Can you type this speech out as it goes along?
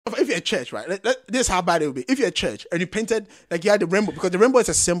if you're a church, right? This is how bad it would be. If you're a church and you painted like you had the rainbow, because the rainbow is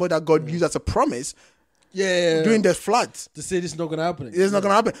a symbol that God used as a promise. During the floods to say this is not gonna happen. It's not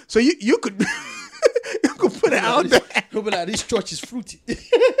gonna happen. So you could you could put it out there. He'll be like, this church is fruity.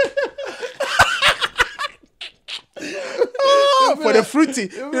 For the fruity.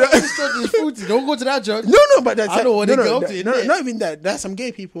 This church is fruity. Don't go to that church. No, but that's I know what they go up to. Not even that. There's some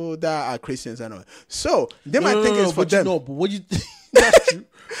gay people that are Christians, I know. So they might think it's for them. No, but what you that's true.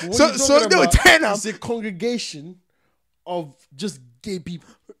 So they would turn up. It's a congregation of just gay people.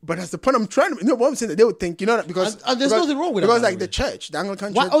 But that's the point I'm trying to. You know what I'm saying? That they would think, you know, that because and there's nothing wrong with because that. Because like the church, the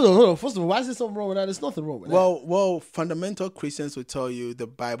Anglican church. Hold on. First of all, why is there something wrong with that? There's nothing wrong with that. Well, fundamental Christians will tell you the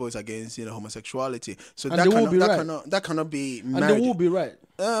Bible is against homosexuality. So and that cannot be married. And they will be right.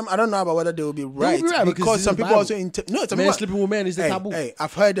 I don't know about whether they will be right, because some people also it's men sleeping with men is the taboo. Hey,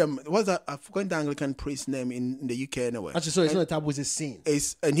 I've heard what's that? I've forgotten the Anglican priest's name in the UK anyway. Actually, sorry, it's not a taboo; it's a sin.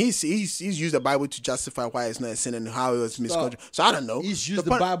 And he's used the Bible to justify why it's not a sin and how it was misconstrued. So I don't know. He's used the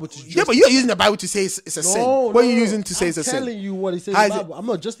Bible to justify. Yeah, but you're using the Bible to say it's a sin. What are you using to say it's a sin? I'm telling you what he says in the Bible. I'm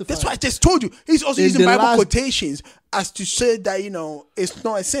not justifying. That's what I just told you. He's also using Bible quotations as to say that it's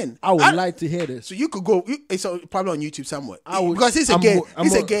not a sin. I would like to hear this. So you could go. It's probably on YouTube somewhere. Because he's a gay.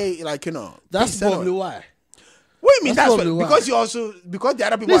 He's a gay, like That's probably why. What do you mean? That's why? Because you also because the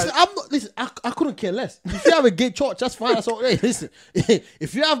other people. Listen, I couldn't care less. If you have a gay church, that's fine. That's all. Hey, listen,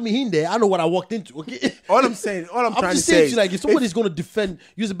 if you have me in there, I know what I walked into. Okay. All I'm trying to say is, like, if somebody's going to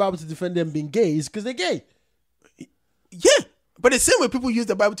use the Bible to defend them being gay, it's because they're gay. Yeah. But the same way people use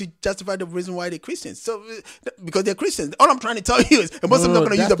the Bible to justify the reason why they're Christians. So, because they're Christians. All I'm trying to tell you is, most of them are not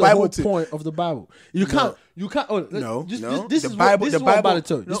going to use the Bible to... That's the whole point of the Bible. You can't... This is what I'm about to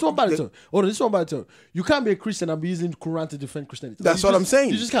tell you. This is what I'm about to tell you. You can't be a Christian and be using the Quran to defend Christianity. That's what I'm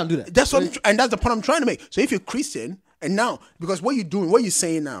saying. You just can't do that. That's what and that's the point I'm trying to make. So if you're Christian, and now, because what you're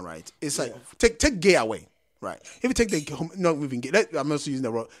saying now, right, it's like, take gay away. Right. If you take not even gay, I'm also using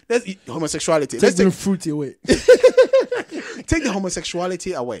the wrong. Let's homosexuality. Take the fruity away. Take the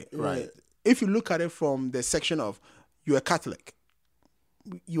homosexuality away. Right. If you look at it from the section of you're a Catholic,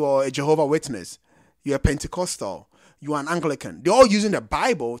 you're a Jehovah's Witness, you're a Pentecostal, you're an Anglican. They're all using the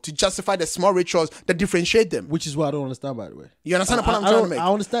Bible to justify the small rituals that differentiate them. Which is what I don't understand, by the way. You understand the point I'm trying to make?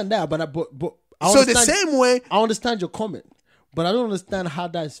 I understand that, but so the same way, I understand your comment, but I don't understand how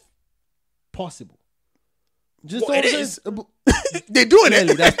that's possible. Just it is. They're doing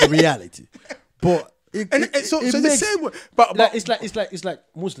it. That's the reality. But so the same way. But it's like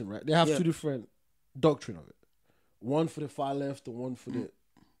Muslim, right? They have two different doctrine of it. One for the far left and one for the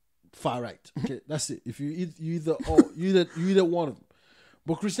far right. Okay, that's it. If you either one of them.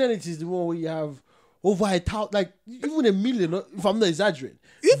 But Christianity is the one where you have over 1,000, like even 1 million, if I'm not exaggerating,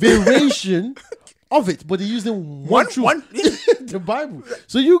 variation of it. But they're using one the Bible.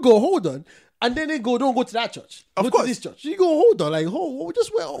 So you go, hold on. And then they go, don't go to that church. Go to this church. You go, hold on, like,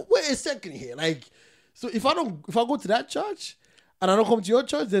 just wait a second here. Like, so if I go to that church and I don't come to your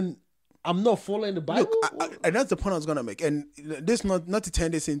church, then I'm not following the Bible. Look, and that's the point I was gonna make. And this not to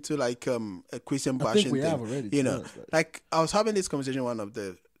turn this into like a Christian bashing I think we thing. have already. You know, like I was having this conversation with one of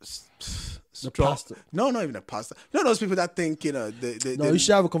the pastor. No, not even a pastor. You know those people that think, you you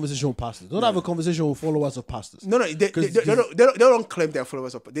should have a conversation with pastors. Don't have a conversation with followers of pastors. No, they don't claim they're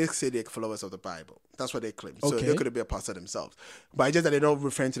followers of. They say they're followers of the Bible. That's what they claim. So they could be a pastor themselves, but it's just that they don't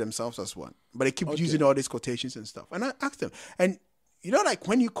refer to themselves as one. But they keep using all these quotations and stuff. And I asked them, and like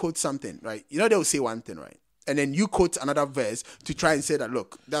when you quote something, right? They will say one thing, right? And then you quote another verse to try and say that,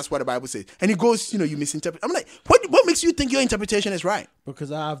 look, that's what the Bible says. And he goes, you misinterpret. I'm like, what makes you think your interpretation is right?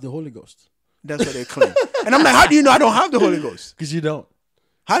 Because I have the Holy Ghost. That's what they claim. And I'm like, how do you know I don't have the Holy Ghost? Because you don't.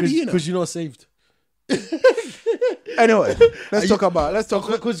 How do you know? Because you're not saved. Anyway, let's talk.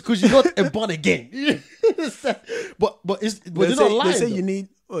 Because you're not born again. but they're not lying. They say you need.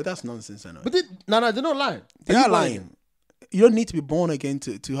 Oh, that's nonsense. I know. But they're not lying. They are lying. You don't need to be born again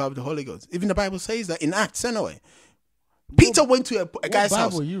to have the Holy Ghost. Even the Bible says that in Acts anyway. Peter went to a guy's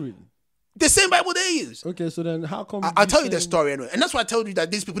house. What Bible are you reading? The same Bible they use. Okay, so then how come... I'll tell you the story anyway. And that's why I told you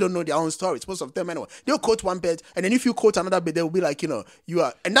that these people don't know their own stories. Most of them anyway. They'll quote one bit, and then if you quote another bit, they'll be like, you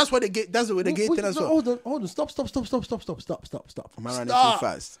are... And that's what they get. That's the way they get it as well. Hold on. Stop. Am I running too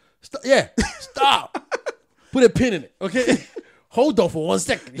fast? Stop. Yeah, stop. Put a pin in it, okay? Hold on for 1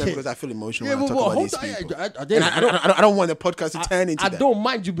 second. Yeah, because I feel emotional when I talk about these people. I don't want the podcast to turn into that. I don't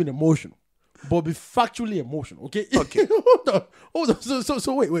mind you being emotional. But be factually emotional, okay? Okay. Hold on.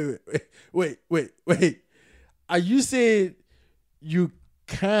 So wait. Are you saying you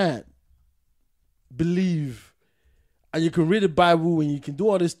can't believe and you can read the Bible and you can do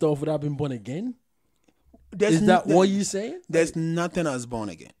all this stuff without being born again? Is that what you're saying? There's nothing as born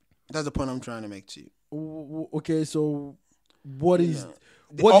again. That's the point I'm trying to make to you. Okay, so what is...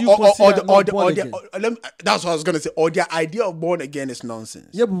 What do you consider that's what I was going to say. Or the idea of born again is nonsense.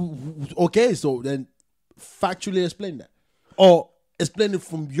 Yeah, but, okay, so then factually explain that. Or explain it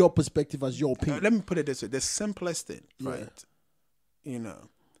from your perspective as your opinion. Let me put it this way. The simplest thing, right,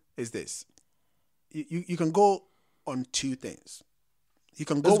 is this. You can go on two things. You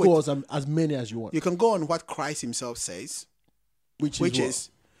can go with as many as you want. You can go on what Christ himself says, which is,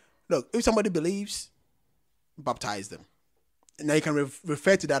 look, if somebody believes, baptize them. Now you can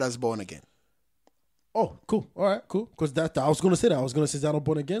refer to that as born again. Oh, cool. All right, cool. Because I was going to say that. I was going to say that I'm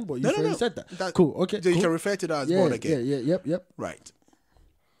born again, but you already said that. Cool, okay. So you can refer to that as born again. Yep. Right.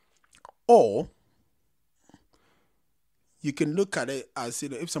 Or you can look at it as,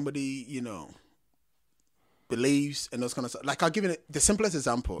 if somebody, believes and those kind of stuff. Like, I'll give you the simplest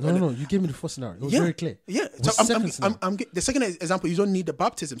example. No, you gave me the first scenario. It was very clear. Yeah. So the second example, you don't need the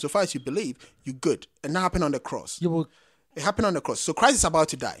baptism. So far as you believe, you're good. And that happened on the cross. Yeah, well, it happened on the cross. So Christ is about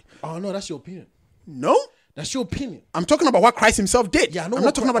to die. Oh, no, that's your opinion. No? That's your opinion. I'm talking about what Christ himself did. Yeah, I'm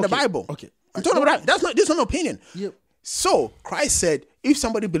not talking about the Bible. Okay. I'm talking about that. This is not an opinion. Yep. So Christ said, if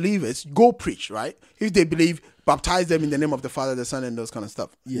somebody believes, go preach, right? If they believe, baptize them in the name of the Father, the Son, and those kind of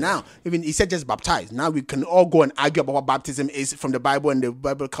stuff. Yeah. Now, even he said just baptize. Now we can all go and argue about what baptism is from the Bible and the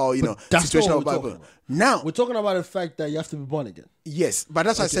Bible call, situational Bible. Now we're talking about the fact that you have to be born again. Yes, but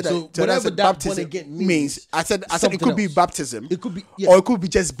that's why I said so that. Whatever that baptism born again means. I said it could be baptism. It could be, or it could be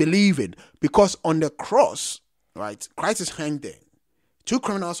just believing, because on the cross, right, Christ is hanged there. Two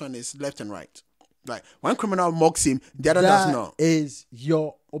criminals on his left and right. Like, one criminal mocks him, the other does not. That is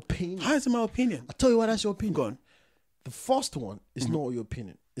your opinion. How is it my opinion? I'll tell you why that's your opinion. Go on. The first one is not your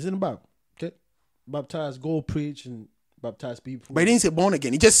opinion. It's in the Bible. Okay? Baptize, go preach and baptize people. But he didn't say born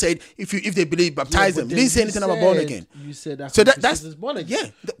again. He just said if they believe, baptize them. He didn't say anything about born again. You said that's born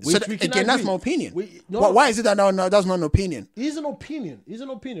again. Yeah. So again, that's my opinion. Why is it that no, that's not an opinion? It's an opinion. It's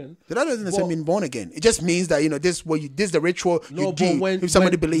an opinion. So that doesn't necessarily mean born again. It just means that this is the ritual you do if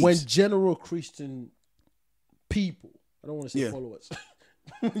somebody believes. When general Christian people, I don't want to say followers,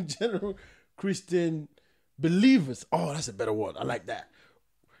 general Christian believers. Oh, that's a better word. I like that.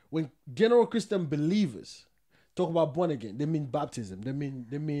 When general Christian believers talk about born again, they mean baptism. They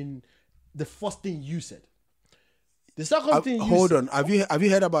mean the first thing you said. The second thing you hold said. on. Have you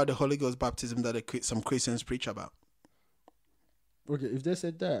heard about the Holy Ghost baptism that some Christians preach about? Okay, if they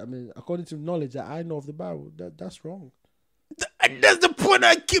said that, I mean, according to knowledge that I know of the Bible, that's wrong. That's the point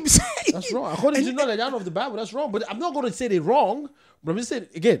I keep saying. That's wrong. According to knowledge I know of the Bible, that's wrong. But I'm not going to say they're wrong. But I'm just saying,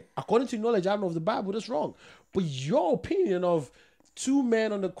 again, according to knowledge I know of the Bible, that's wrong. But your opinion of two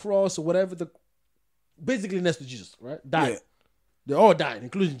men on the cross or whatever, basically next to Jesus, right? Died. Yeah. They all died,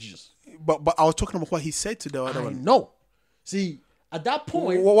 including Jesus. But I was talking about what he said to the other one. No. See, at that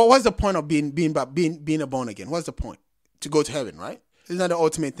point... What's the point of being a born again? What's the point? To go to heaven, right? Isn't that the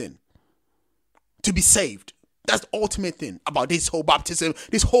ultimate thing? To be saved. That's the ultimate thing about this whole baptism,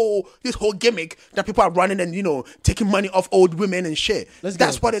 this whole gimmick that people are running and taking money off old women and shit.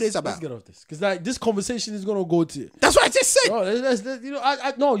 That's what it is about. Let's get off this, because this conversation is gonna go to. That's what I just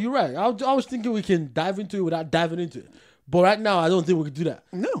said. No, you're right. I was thinking we can dive into it without diving into it, but right now I don't think we can do that.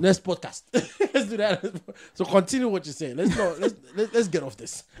 No. Next podcast, let's do that. So continue what you're saying. Let's get off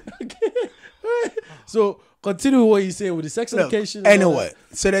this. So continue what you're saying with the sex education. Anyway,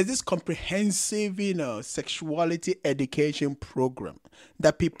 so there's this comprehensive, sexuality education program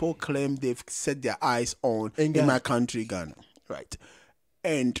that people claim they've set their eyes on in my country, Ghana, right?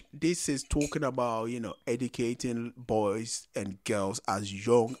 And this is talking about, educating boys and girls as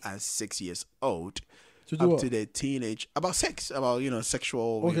young as 6 years old up to their teenage about sex, about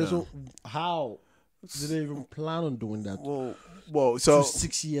sexual. Okay, so how do they even plan on doing that? Well, so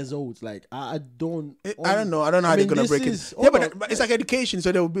 6 years old, like I don't know. I don't know how they're gonna break it. Yeah, but it's like education,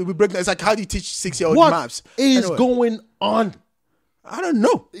 so we break. It's like, how do you teach 6-year-old maths? What is going on? I don't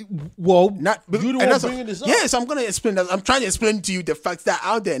know. Well, you the one bringing this up. Yes, I'm gonna explain that. I'm trying to explain to you the facts that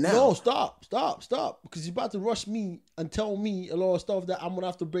are out there now. No, stop, because you're about to rush me and tell me a lot of stuff that I'm gonna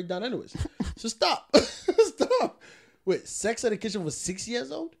have to break down anyways. So stop, stop. Wait, sex education for 6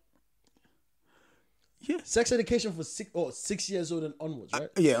 years old? Yeah, sex education for 6 years old and onwards, right?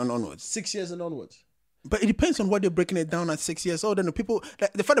 Yeah, and onwards. 6 years and onwards. But it depends on what they're breaking it down at 6 years old. And the people,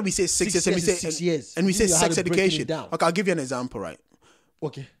 the fact that we say 6 years, and we say 6 years, and we say sex education. Okay, I'll give you an example, right?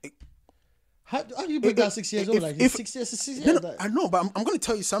 Okay. How do you break down 6 years old? Like 6 years, 6 years. No, I know, but I'm going to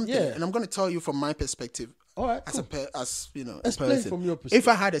tell you something, and I'm going to tell you from my perspective All right, as cool. as you know, Explain a person. from your perspective. If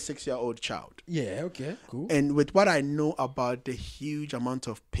I had a 6-year-old child, Yeah, okay, cool. and with what I know about the huge amount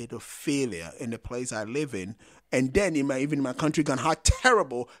of pedophilia in the place I live in, and then even in my country, Ghana, how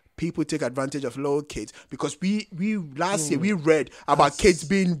terrible people take advantage of little kids, because we last year we read about kids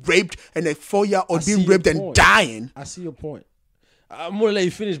being raped and a 4-year-old being raped and dying. I see your point. I'm gonna let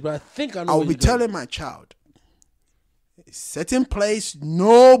you finish, but I think I know. I'll be telling my child, a certain place,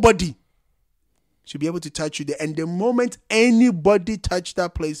 nobody should be able to touch you there. And the moment anybody touch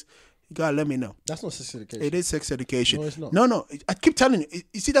that place, you gotta let me know. That's not sex education. It is sex education. No, it's not. No. I keep telling you.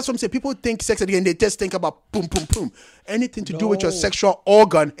 You see, that's what I'm saying. People think sex education, they just think about boom, boom, boom. Anything to do with your sexual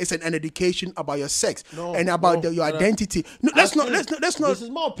organ is an education about your sex and about your identity. No, let's not. This is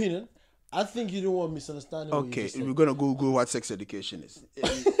my opinion. I think you don't want misunderstanding. Okay, we're gonna Google what sex education is.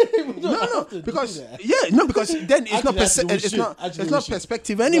 because then it's not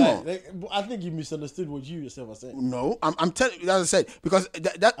perspective anymore. I think you misunderstood what you yourself are saying. No, I'm telling you, as I said, because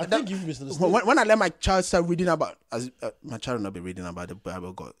I think you misunderstood. When I let my child start reading about, my child will not be reading about the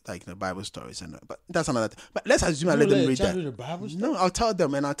Bible, God, like the Bible stories, but that's another thing. But let's assume I let them read that. The Bible story? No, I'll tell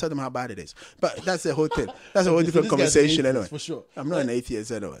them how bad it is. But that's the whole thing. That's a whole different conversation anyway. For sure. I'm not an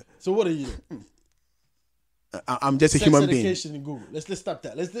atheist anyway. So what are you? I'm just a human being. Sex education in Google. Let's stop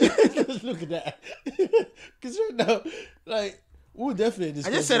that. Let's look at that. Because right now, like, we'll definitely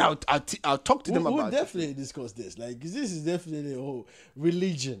discuss. I just said I'll talk to them about. We'll definitely discuss this. Like, because this is definitely a whole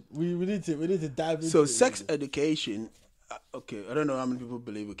religion. We need to dive into. So sex education. Okay, I don't know how many people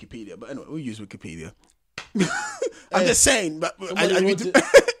believe Wikipedia, but anyway, we use Wikipedia. I'm just saying, but I need to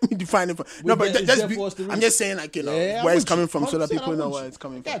define it. I'm just saying, like, you know, where it's coming from, so that people know where it's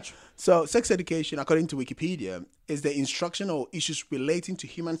coming from. So, sex education, according to Wikipedia, is the instruction or issues relating to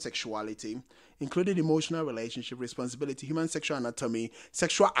human sexuality, including emotional relationship, responsibility, human sexual anatomy,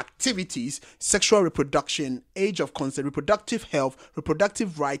 sexual activities, sexual reproduction, age of consent, reproductive health,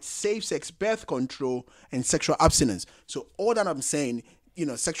 reproductive rights, safe sex, birth control, and sexual abstinence. So, all that I'm saying, you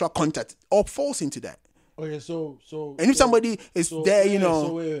know, sexual contact, all falls into that. Okay, so and if somebody is there, you know.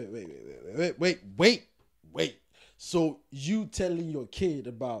 So wait. So you telling your kid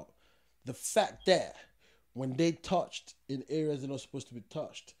about the fact that when they touched in areas they're not supposed to be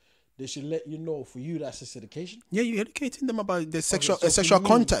touched, they should let you know. For you, that's sex education. Yeah, you're educating them about the sexual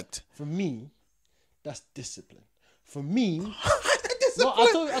contact. For me, that's discipline. For me, no,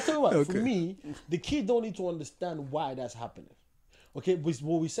 I'll tell you what. Okay. For me, the kid don't need to understand why that's happening. Okay, but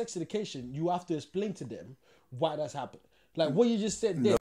with sex education, you have to explain to them why that's happening. Like what you just said there.